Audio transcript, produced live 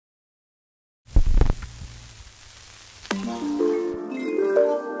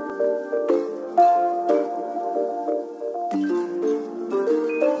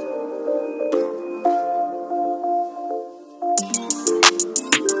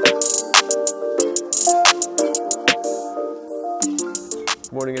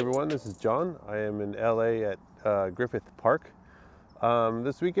everyone, this is John. I am in LA at Griffith Park.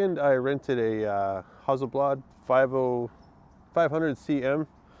 This weekend I rented a Hasselblad 500 cm.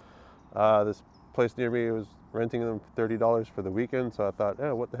 This place near me was renting them for $30 for the weekend, so I thought,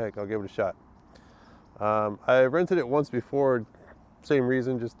 what the heck, I'll give it a shot. I rented it once before, same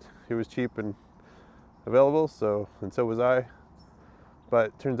reason, just it was cheap and available, so was I. But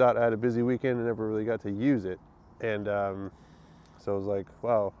it turns out I had a busy weekend and never really got to use it. And so I was like,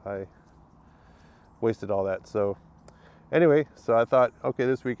 wow, I wasted all that. So anyway, so I thought, okay,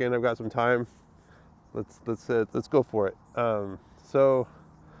 this weekend I've got some time. Let's go for it. So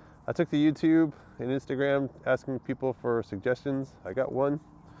I took to YouTube and Instagram asking people for suggestions. I got one.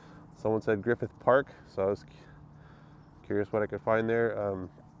 Someone said Griffith Park, so I was curious what I could find there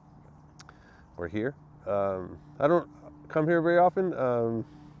or here. I don't come here very often. A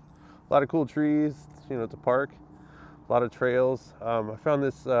lot of cool trees, you know, it's a park. A lot of trails. I found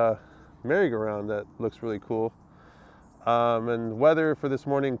this merry-go-round that looks really cool. And weather for this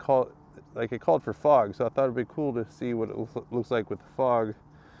morning called for fog, so I thought it'd be cool to see what it looks like with the fog.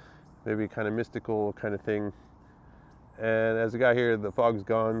 Maybe kind of mystical kind of thing. And as I got here, the fog's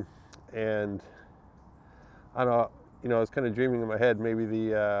gone, and I don't know, you know, I was kind of dreaming in my head maybe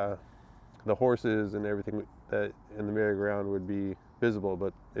the horses and everything that in the merry-go-round would be visible,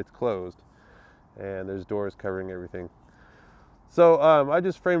 but it's closed and there's doors covering everything. So I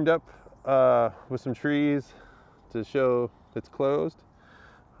just framed up with some trees to show it's closed.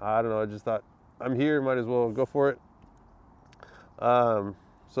 I don't know, I just thought I'm here, might as well go for it.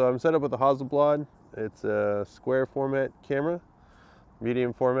 So I'm set up with a Hasselblad. It's a square format camera,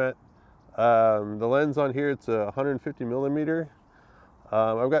 medium format. The lens on here, it's a 150mm.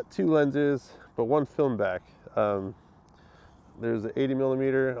 I've got two lenses, but one film back. There's an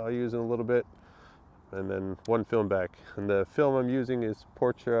 80mm I'll use in a little bit, and then one film back. And the film I'm using is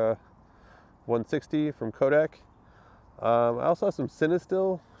Portra 160 from Kodak. I also have some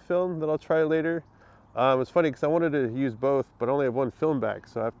CineStill film that I'll try later. It's funny because I wanted to use both, but I only have one film back,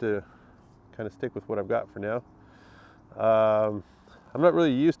 so I have to kind of stick with what I've got for now. I'm not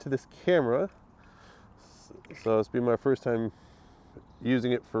really used to this camera, so it's been my first time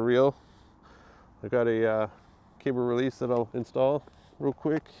using it for real. I got a cable release that I'll install real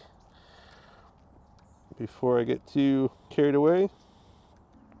quick before I get too carried away.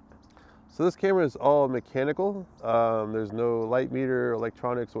 So this camera is all mechanical. There's no light meter,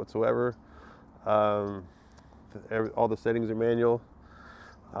 electronics whatsoever. All the settings are manual.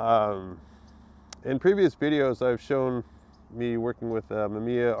 In previous videos, I've shown me working with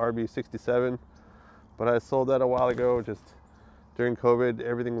𝗵𝗶𝗀 RB67, but I sold that a while ago. Just during COVID,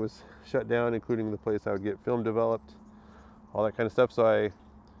 everything was shut down, including the place I would get film developed, all that kind of stuff. So I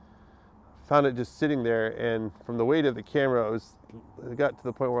found it just sitting there, and from the weight of the camera, it got to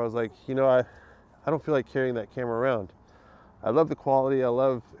the point where I was like, you know, I don't feel like carrying that camera around. I love the quality, I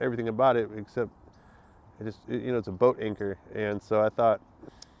love everything about it, except you know, it's a boat anchor. And so I thought,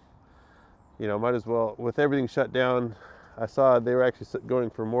 you know, might as well, with everything shut down. I saw they were actually going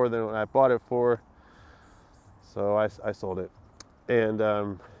for more than what I bought it for, so I sold it. And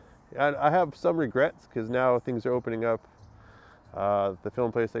I have some regrets because now things are opening up. The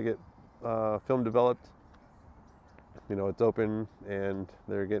film place I get film developed, you know, it's open and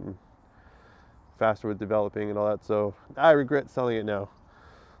they're getting faster with developing and all that, so I regret selling it now.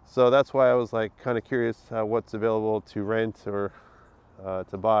 So that's why I was like kind of curious what's available to rent or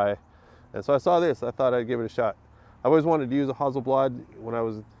to buy. And so I saw this, I thought I'd give it a shot. I always wanted to use a Hasselblad when I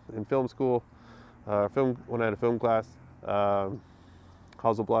was in film school, when I had a film class.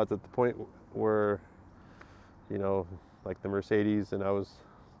 Hasselblad's at the point where, you know, like the Mercedes, and I was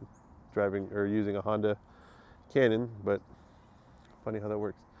driving or using a Honda Canon, but funny how that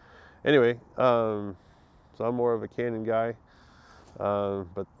works. Anyway, so I'm more of a Canon guy,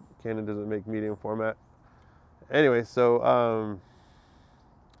 but Canon doesn't make medium format. Anyway, so I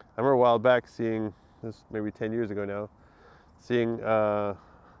remember a while back seeing this, maybe 10 years ago now, seeing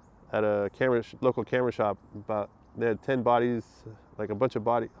at a local camera shop, they had 10 bodies, like a bunch of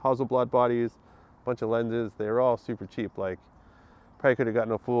Hasselblad bodies, a bunch of lenses. They were all super cheap. Like, probably could have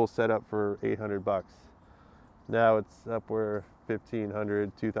gotten a full setup for $800. Now it's up where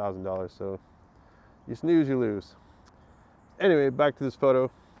 $1,500, $2,000. So you snooze, you lose. Anyway, back to this photo.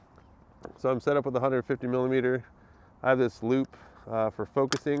 So I'm set up with 150mm. I have this loop for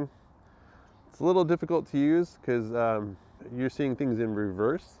focusing. It's a little difficult to use because you're seeing things in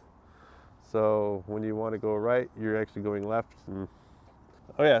reverse. So when you want to go right, you're actually going left. And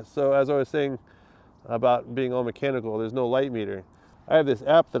oh yeah, so as I was saying about being all mechanical, there's no light meter. I have this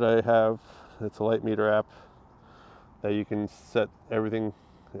app that I have. It's a light meter app that you can set everything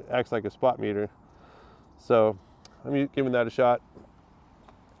It acts like a spot meter. So I'm giving that a shot.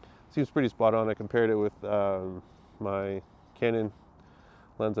 Seems pretty spot on. I compared it with my Canon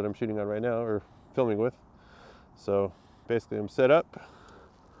lens that I'm shooting on right now, or filming with. So basically I'm set up,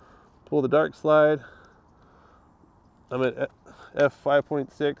 pull the dark slide. I'm at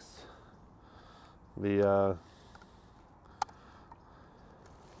f5.6.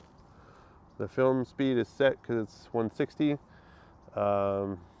 The film speed is set because it's 160.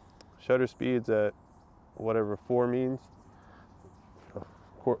 Shutter speed's at whatever 4 means.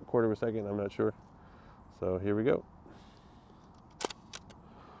 Quarter of a second, I'm not sure. So here we go.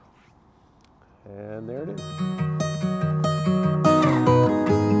 And there it is.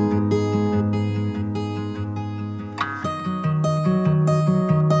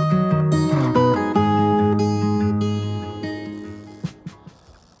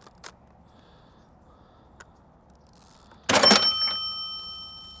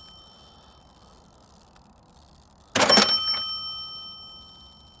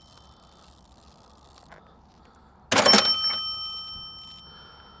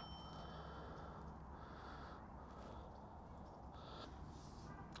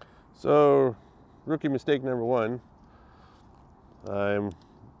 So, rookie mistake number one, I'm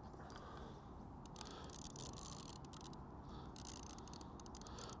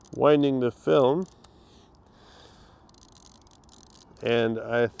winding the film, and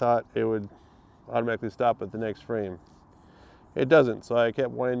I thought it would automatically stop at the next frame. It doesn't, so I kept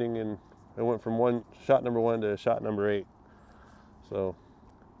winding, and I went from shot number 1 to shot number 8. So,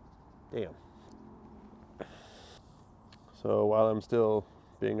 damn. So while I'm still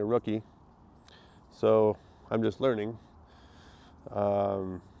being a rookie, so I'm just learning.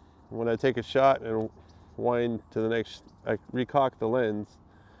 When I take a shot and wind to the next, I recock the lens.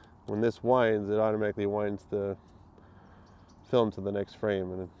 When this winds, it automatically winds the film to the next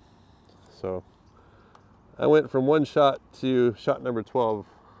frame. And so I went from 1 shot to shot number 12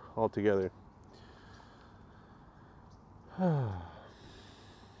 altogether. You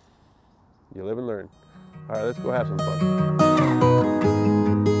live and learn. All right, let's go have some fun.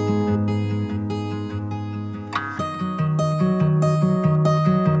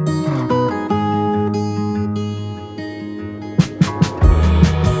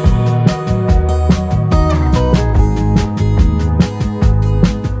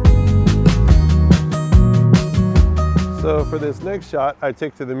 So for this next shot, I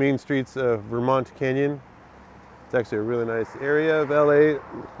took to the main streets of Vermont Canyon. It's actually a really nice area of LA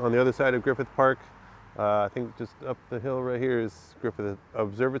on the other side of 𝗂𝗃 Park. I think just up the hill right here is 𝗬𝗃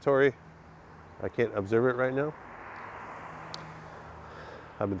Observatory. I can't observe it right now.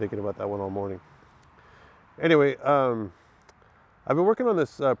 I've been thinking about that one all morning. Anyway, I've been working on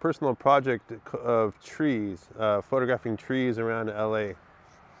this personal project of trees, photographing trees around LA.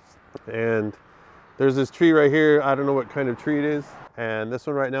 And there's this tree right here. I don't know what kind of tree it is. And this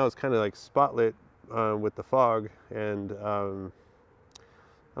one right now is kind of like spotlit with the fog. And I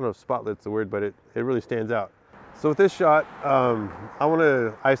don't know if spotlight's the word, but it really stands out. So with this shot, I want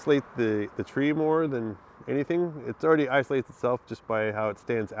to isolate the tree more than anything. It already isolates itself just by how it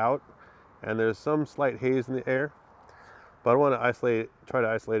stands out. And there's some slight haze in the air. But I want to try to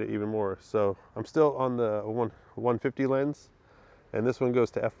isolate it even more. So I'm still on the 150 lens. And this one goes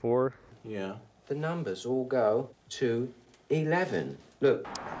to f4. Yeah. The numbers all go to 11. Look.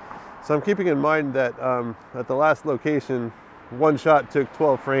 So I'm keeping in mind that at the last location, 1 shot took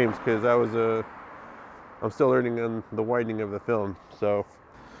 12 frames because I'm still learning on the widening of the film. So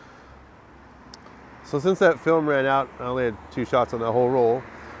since that film ran out, I only had 2 shots on that whole roll,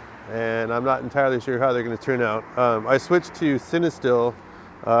 and I'm not entirely sure how they're going to turn out. I switched to CineStill.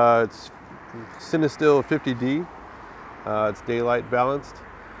 It's CineStill 50D. It's daylight balanced.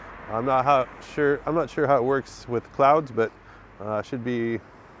 I'm not sure how it works with clouds, but should be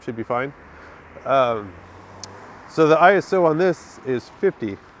fine. So the ISO on this is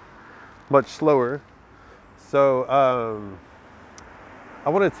 50, much slower. So I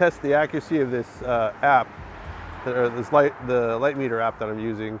want to test the accuracy of this app, or the light meter app that I'm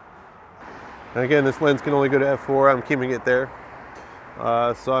using. And again, this lens can only go to f4. I'm keeping it there.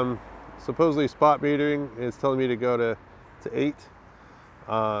 So I'm supposedly spot metering. It's telling me to go to 8.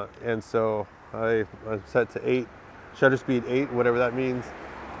 And so I'm set to 8, shutter speed 8, whatever that means.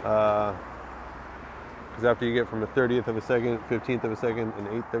 Because after you get from a 30th of a second, 15th of a second, an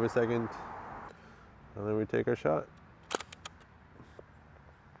 1/8 of a second, and then we take our shot.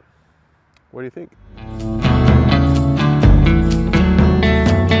 What do you think?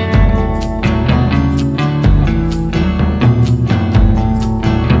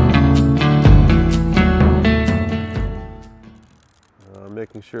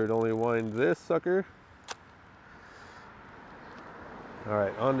 Making sure it only winds this sucker. All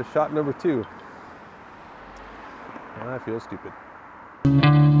right, on to shot number 2. I feel stupid.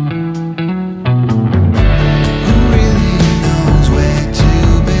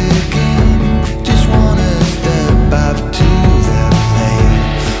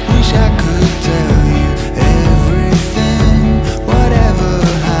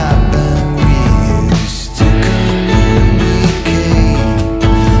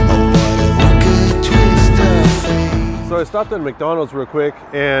 I stopped at McDonald's real quick,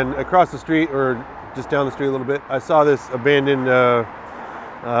 and across the street, or just down the street a little bit, I saw this abandoned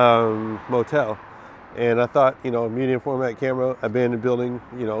motel, and I thought, you know, medium format camera, abandoned building,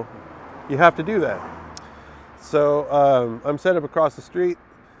 you know, you have to do that. So I'm set up across the street,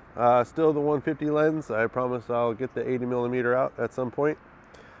 still the 150 lens. I promise I'll get the 80mm out at some point.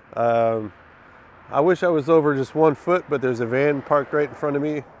 I wish I was over just 1 foot, but there's a van parked right in front of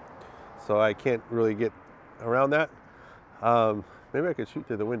me, so I can't really get around that. Maybe I could shoot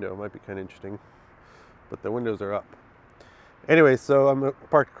through the window. It might be kind of interesting, but the windows are up. Anyway, so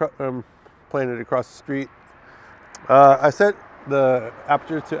I'm planted across the street. I set the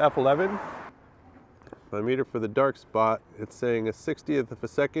aperture to f11. If I meter for the dark spot, it's saying a 1/60th of a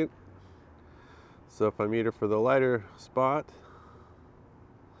second. So if I meter for the lighter spot,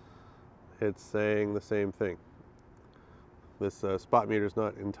 it's saying the same thing. This spot meter is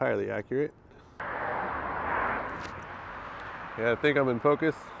not entirely accurate. Yeah, I think I'm in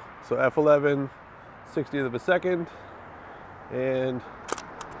focus. So f11, 1/60th of a second, and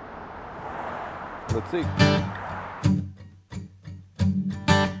let's see.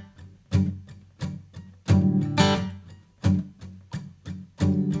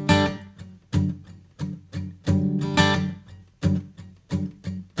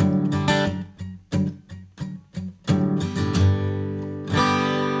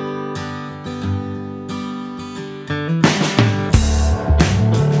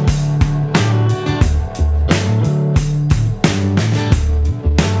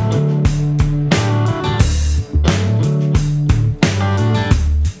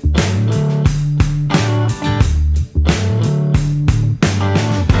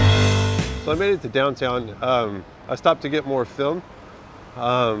 So I made it to downtown. I stopped to get more film.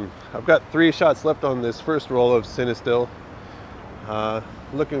 I've got 3 shots left on this first roll of CineStill.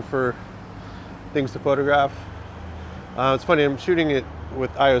 Looking for things to photograph. It's funny, I'm shooting it with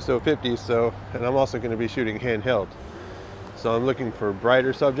ISO 50, and I'm also going to be shooting handheld. So I'm looking for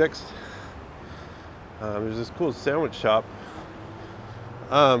brighter subjects. There's this cool sandwich shop.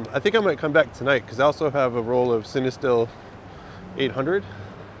 I think I might come back tonight because I also have a roll of CineStill 800.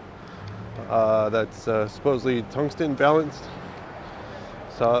 That's supposedly tungsten balanced.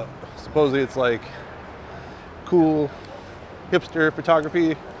 So supposedly it's like cool hipster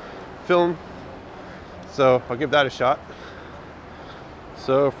photography film. So I'll give that a shot.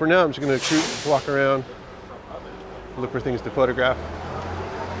 So for now I'm just gonna shoot, walk around, look for things to photograph.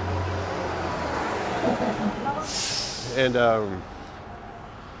 And I'm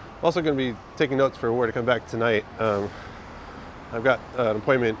also gonna be taking notes for where to come back tonight. I've got an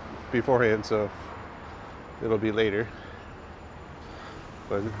appointment beforehand, so it'll be later.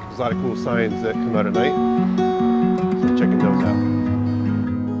 But there's a lot of cool signs that come out at night, so I'm checking those out.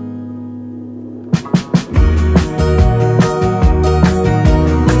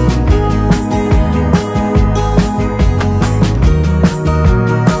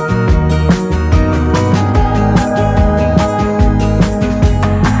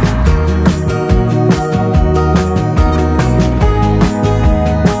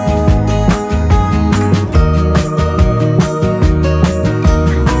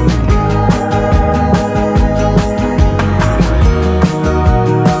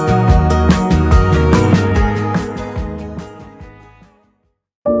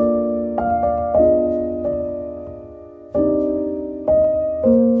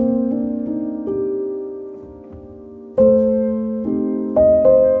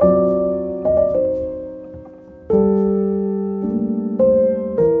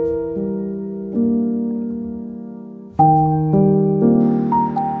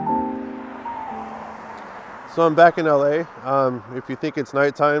 So I'm back in LA. If you think it's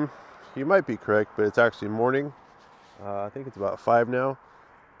nighttime, you might be correct, but it's actually morning. I think it's about 5 now.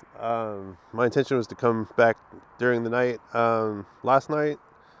 My intention was to come back during the night last night,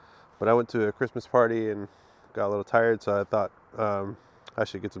 but I went to a Christmas party and got a little tired, so I thought I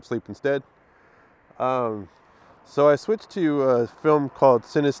should get some sleep instead. So I switched to a film called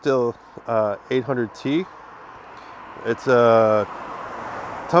CineStill 800T. It's a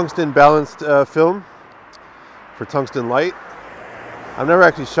tungsten balanced film for tungsten light. I've never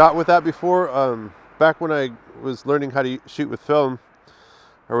actually shot with that before. Back when I was learning how to shoot with film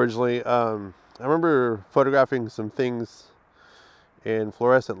originally, I remember photographing some things in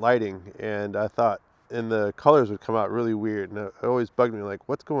fluorescent lighting, and I thought, and the colors would come out really weird, and it always bugged me, like,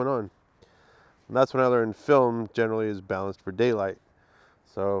 what's going on? And that's when I learned film generally is balanced for daylight,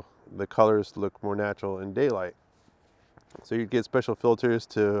 so the colors look more natural in daylight. So you'd get special filters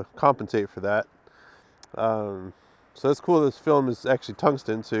to compensate for that. So that's cool. This film is actually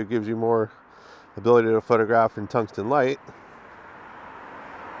tungsten, so it gives you more ability to photograph in tungsten light.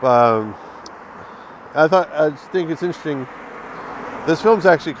 I just think it's interesting. This film's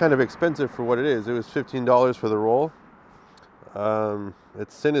actually kind of expensive for what it is. It was $15 for the roll.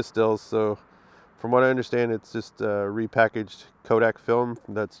 It's CineStill, so from what I understand, it's just repackaged Kodak film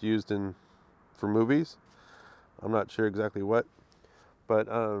that's used for movies. I'm not sure exactly what, but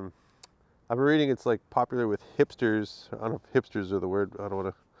I've been reading it's like popular with hipsters. I don't know if hipsters are the word. I don't want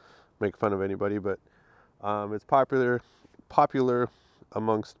to make fun of anybody, but it's popular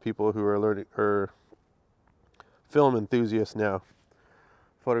amongst people who are learning or film enthusiasts now,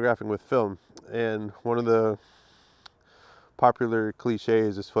 photographing with film. And one of the popular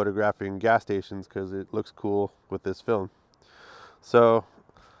cliches is photographing gas stations because it looks cool with this film. So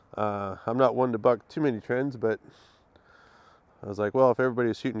I'm not one to buck too many trends, but I was like, well, if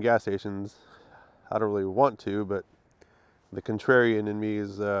everybody's shooting gas stations, I don't really want to, but the contrarian in me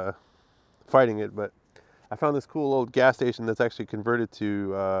is fighting it. But I found this cool old gas station that's actually converted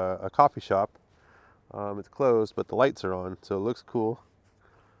to a coffee shop. It's closed, but the lights are on, so it looks cool.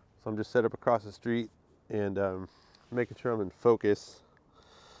 So I'm just set up across the street and making sure I'm in focus.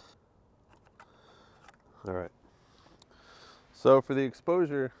 All right. So for the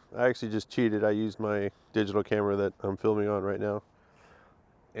exposure, I actually just cheated. I used my digital camera that I'm filming on right now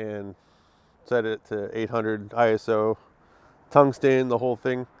and set it to 800 ISO, tungsten, the whole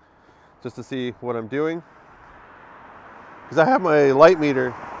thing, just to see what I'm doing. Because I have my light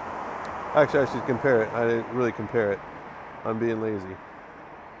meter. Actually, I should compare it. I didn't really compare it. I'm being lazy.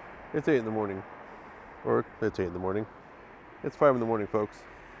 It's 8 in the morning. Or it's 8 in the morning. It's 5 in the morning, folks.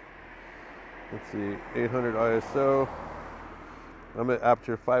 Let's see, 800 ISO. I'm at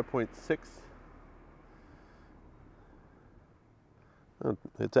aperture 5.6. Oh,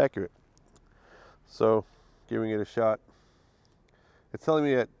 it's accurate. So, giving it a shot. It's telling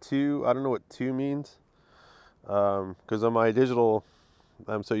me at 2. I don't know what 2 means. Because on my digital,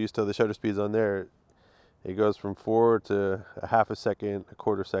 I'm so used to the shutter speeds on there. It goes from 4 to a half a second, a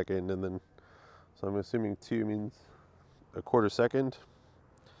quarter second, and then, so I'm assuming 2 means a quarter second.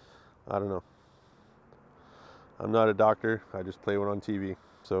 I don't know. I'm not a doctor, I just play one on TV.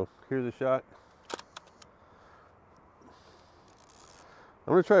 So here's a shot.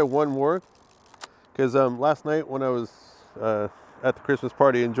 I'm gonna try one more, because last night when I was at the Christmas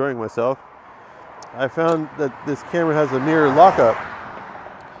party enjoying myself, I found that this camera has a mirror lockup.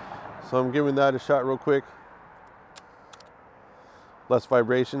 So I'm giving that a shot real quick. Less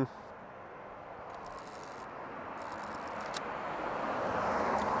vibration.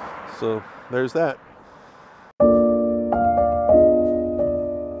 So there's that.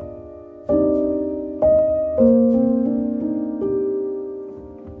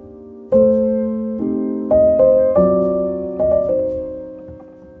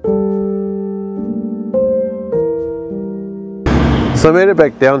 So I made it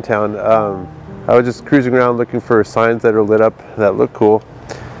back downtown. I was just cruising around looking for signs that are lit up that look cool.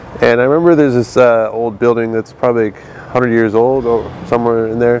 And I remember there's this old building that's probably like 100 years old or somewhere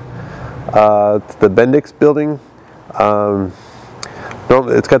in there. It's the 𝗵𝗵𝗍𝗶 building.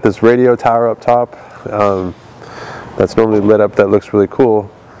 It's got this radio tower up top that's normally lit up that looks really cool.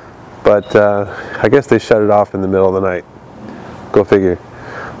 But I guess they shut it off in the middle of the night. Go figure.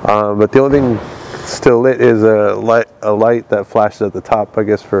 But the only thing still lit is a light that flashes at the top, I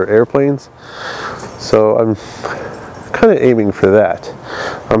guess, for airplanes. So I'm kind of aiming for that.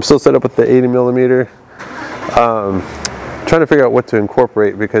 I'm still set up with the 80mm. Trying to figure out what to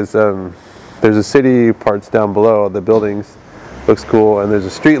incorporate, because there's a city parts down below the buildings, looks cool, and there's a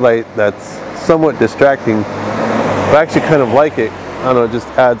street light that's somewhat distracting, but I actually kind of like it. I don't know, it just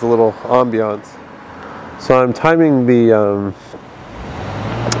adds a little ambiance. So I'm timing the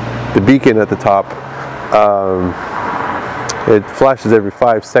beacon at the top. It flashes every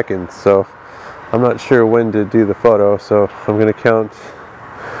 5 seconds, so I'm not sure when to do the photo. So I'm going to count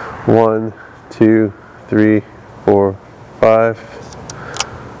 1, 2, 3, 4, 5.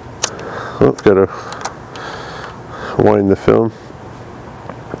 Let's go to wind the film.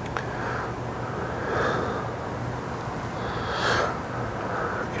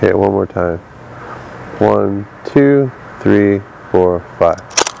 Okay, one more time. 1, 2, 3, 4, 5.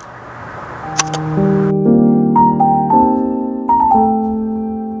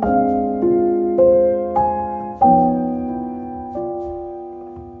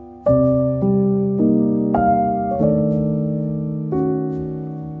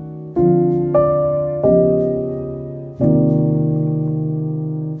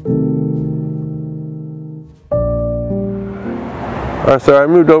 So I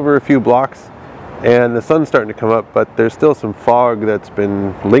moved over a few blocks and the sun's starting to come up, but there's still some fog that's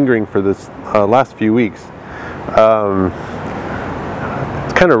been lingering for this last few weeks. It's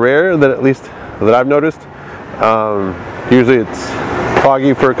kind of rare that, at least that I've noticed. Usually it's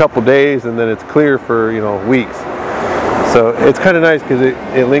foggy for a couple days and then it's clear for, you know, weeks. So it's kind of nice because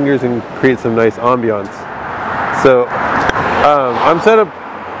it lingers and creates some nice ambiance. So I'm set up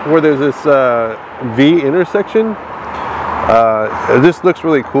where there's this V intersection. This looks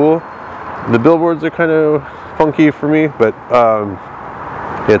really cool. The billboards are kind of funky for me, but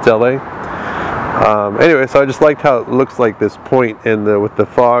it's LA. Anyway, so I just liked how it looks like this point in with the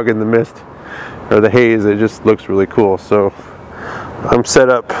fog and the mist or the haze. It just looks really cool. So I'm set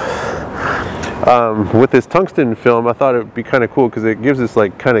up with this tungsten film. I thought it would be kind of cool because it gives this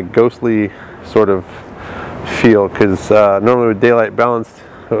like kind of ghostly sort of feel, because normally with daylight balanced,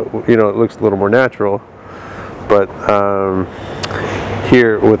 you know, it looks a little more natural. But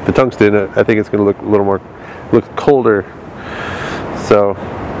here with the tungsten, I think it's going to look a little more, colder. So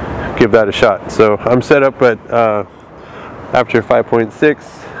give that a shot. So I'm set up at aperture 5.6,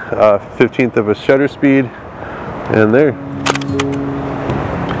 15th of a shutter speed, and there.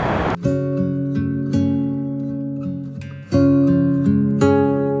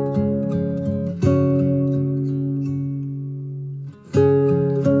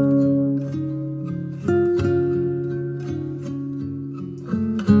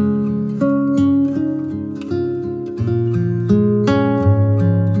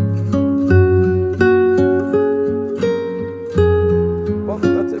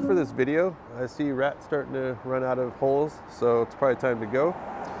 Video. I see rats starting to run out of holes, so it's probably time to go.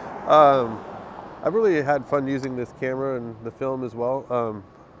 I've really had fun using this camera and the film as well.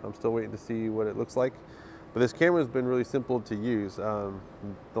 I'm still waiting to see what it looks like, but this camera has been really simple to use. The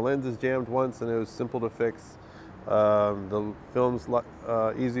lens is jammed once and it was simple to fix. The film's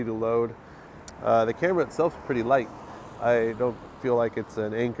easy to load. The camera itself is pretty light. I don't feel like it's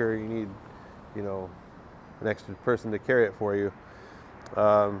an anchor. You need, you know, an extra person to carry it for you.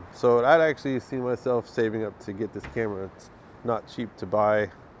 So I'd actually see myself saving up to get this camera. It's not cheap to buy.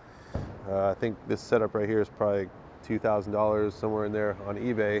 I think this setup right here is probably $2,000, somewhere in there on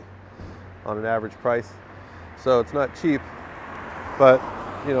eBay on an average price. So it's not cheap, but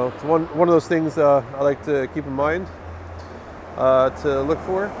you know, it's one of those things I like to keep in mind to look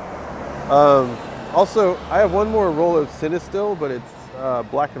for. Also, I have one more roll of CineStill, but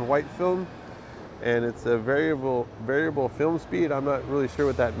it's black and white film. And it's a variable film speed. I'm not really sure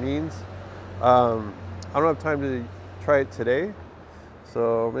what that means. I don't have time to try it today,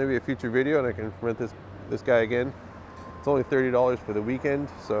 so maybe a future video and I can rent this guy again. It's only $30 for the weekend,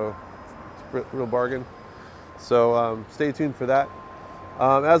 so it's a real bargain. So stay tuned for that.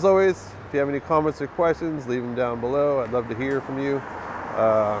 As always, if you have any comments or questions, leave them down below. I'd love to hear from you.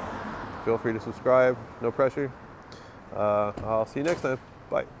 Feel free to subscribe, no pressure. I'll see you next time.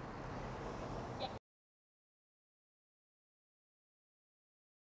 Bye.